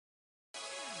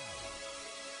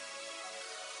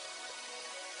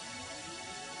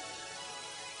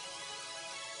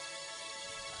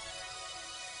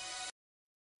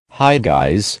Hi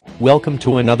guys, welcome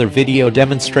to another video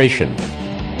demonstration.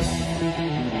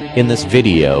 In this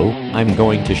video, I'm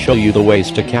going to show you the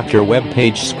ways to capture web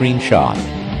page screenshot.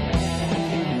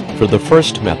 For the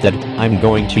first method, I'm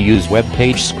going to use web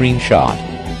page screenshot.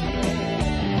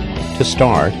 To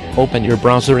start, open your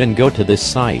browser and go to this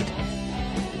site.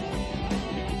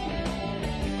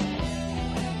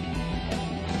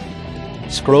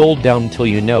 Scroll down till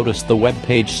you notice the web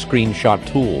page screenshot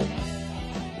tool.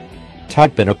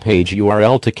 Type in a page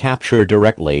URL to capture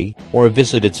directly, or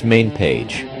visit its main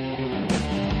page.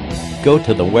 Go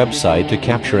to the website to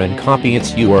capture and copy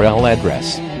its URL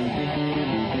address.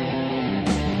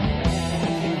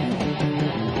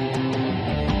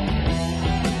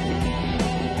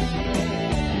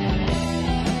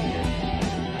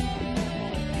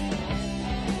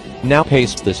 Now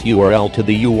paste this URL to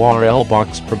the URL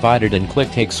box provided and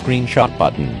click Take Screenshot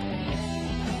button.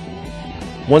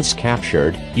 Once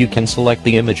captured, you can select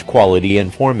the image quality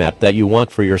and format that you want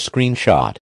for your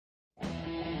screenshot.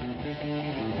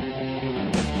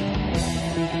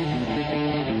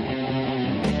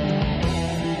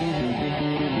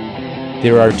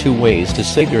 There are two ways to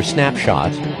save your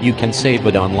snapshot. You can save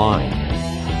it online.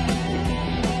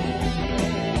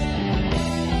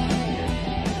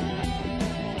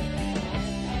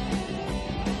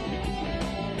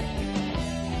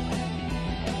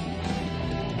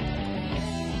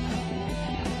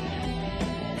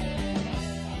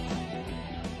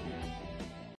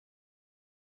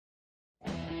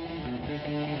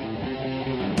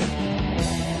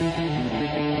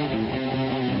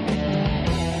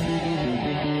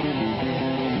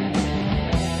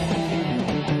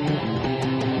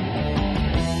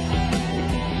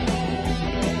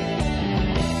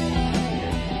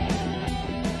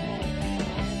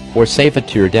 Or save it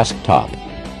to your desktop.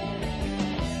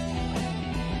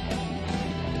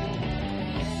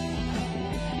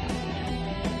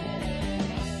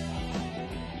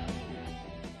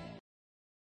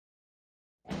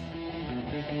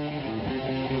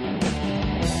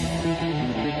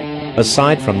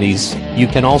 Aside from these, you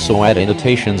can also add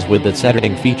annotations with its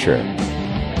editing feature.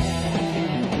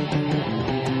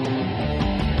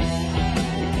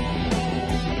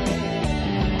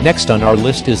 Next on our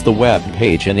list is the web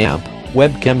page and app,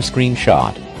 Webcam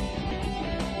Screenshot.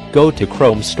 Go to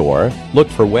Chrome Store, look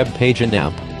for web page and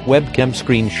app, Webcam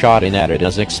Screenshot and add it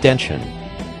as extension.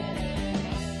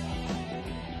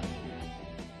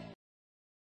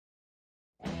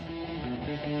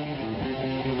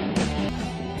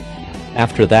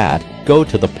 After that, go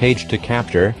to the page to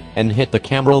capture, and hit the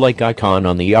camera-like icon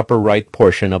on the upper right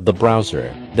portion of the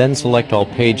browser, then select All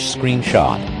Page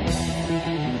Screenshot.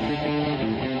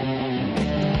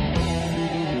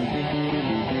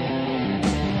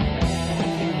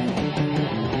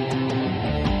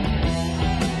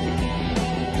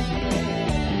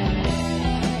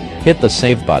 Hit the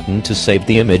Save button to save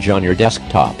the image on your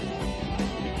desktop.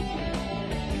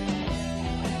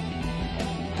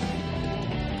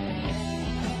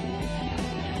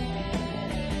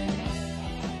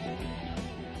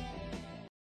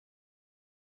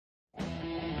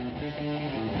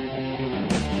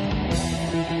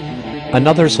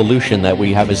 Another solution that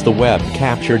we have is the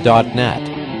webcapture.net.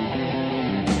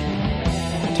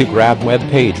 To grab web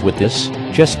page with this,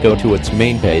 just go to its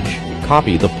main page,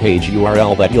 copy the page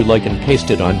URL that you like and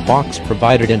paste it on box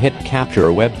provided and hit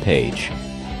Capture Web Page.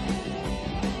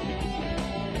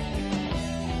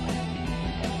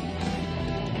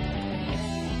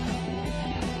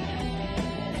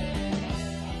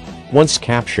 Once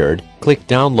captured, click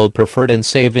Download Preferred and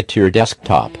save it to your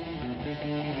desktop.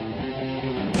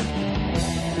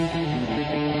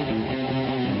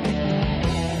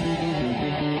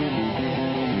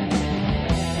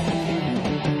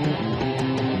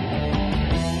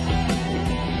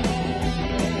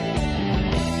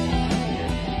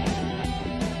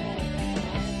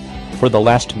 For the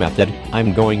last method,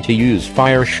 I'm going to use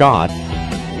FireShot.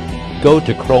 Go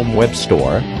to Chrome Web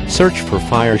Store, search for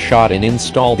FireShot and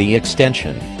install the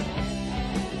extension.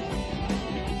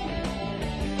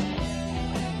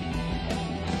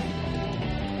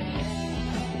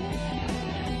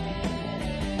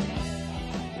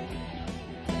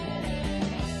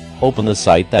 Open the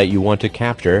site that you want to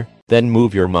capture, then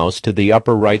move your mouse to the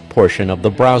upper right portion of the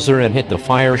browser and hit the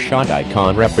FireShot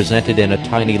icon represented in a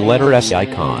tiny letter S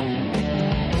icon.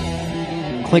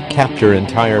 Click Capture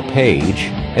Entire Page,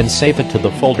 and save it to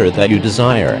the folder that you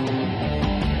desire.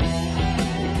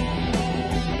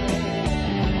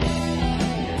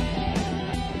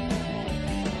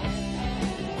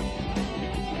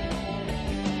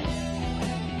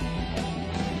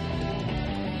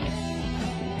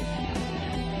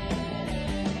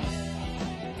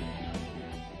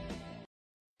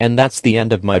 And that's the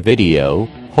end of my video.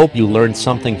 Hope you learned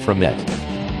something from it.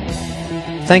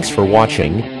 Thanks for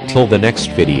watching. Till the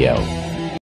next video.